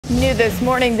New this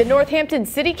morning, the Northampton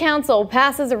City Council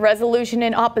passes a resolution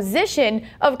in opposition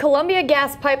of Columbia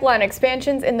gas pipeline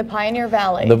expansions in the Pioneer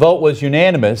Valley. The vote was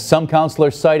unanimous, some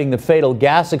councilors citing the fatal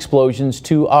gas explosions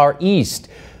to our east.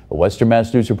 Western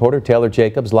Mass News reporter Taylor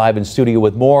Jacobs live in studio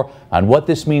with more on what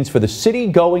this means for the city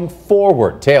going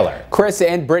forward. Taylor. Chris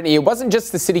and Brittany, it wasn't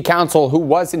just the city council who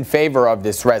was in favor of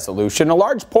this resolution. A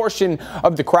large portion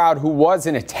of the crowd who was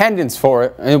in attendance for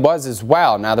it was as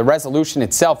well. Now, the resolution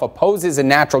itself opposes a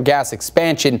natural gas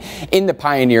expansion in the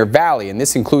Pioneer Valley, and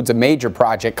this includes a major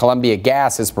project Columbia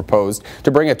Gas has proposed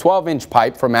to bring a 12-inch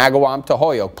pipe from Agawam to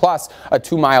Holyoke, plus a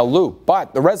 2-mile loop.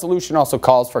 But the resolution also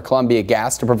calls for Columbia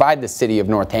Gas to provide the city of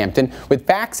Northampton with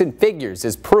facts and figures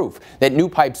as proof that new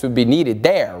pipes would be needed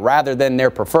there rather than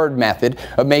their preferred method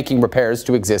of making repairs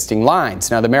to existing lines.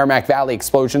 Now, the Merrimack Valley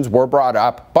explosions were brought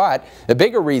up, but the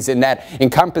bigger reason that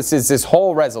encompasses this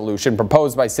whole resolution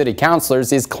proposed by city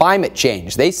councilors is climate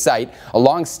change. They cite a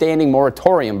long-standing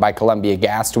moratorium by Columbia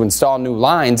Gas to install new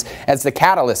lines as the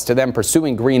catalyst to them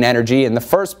pursuing green energy in the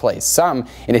first place. Some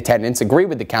in attendance agree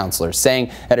with the councilors,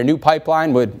 saying that a new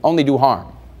pipeline would only do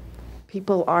harm.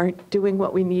 People aren't doing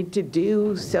what we need to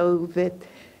do so that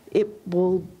it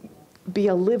will be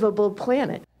a livable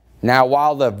planet. Now,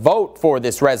 while the vote for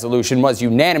this resolution was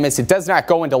unanimous, it does not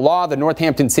go into law. The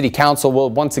Northampton City Council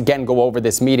will once again go over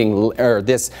this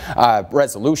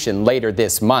resolution later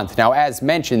this month. Now, as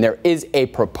mentioned, there is a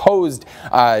proposed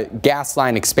gas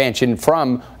line expansion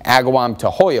from Agawam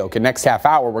to Holyoke. In the next half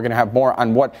hour, we're going to have more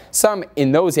on what some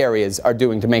in those areas are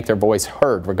doing to make their voice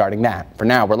heard regarding that. For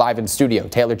now, we're live in studio.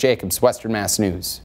 Taylor Jacobs, Western Mass News.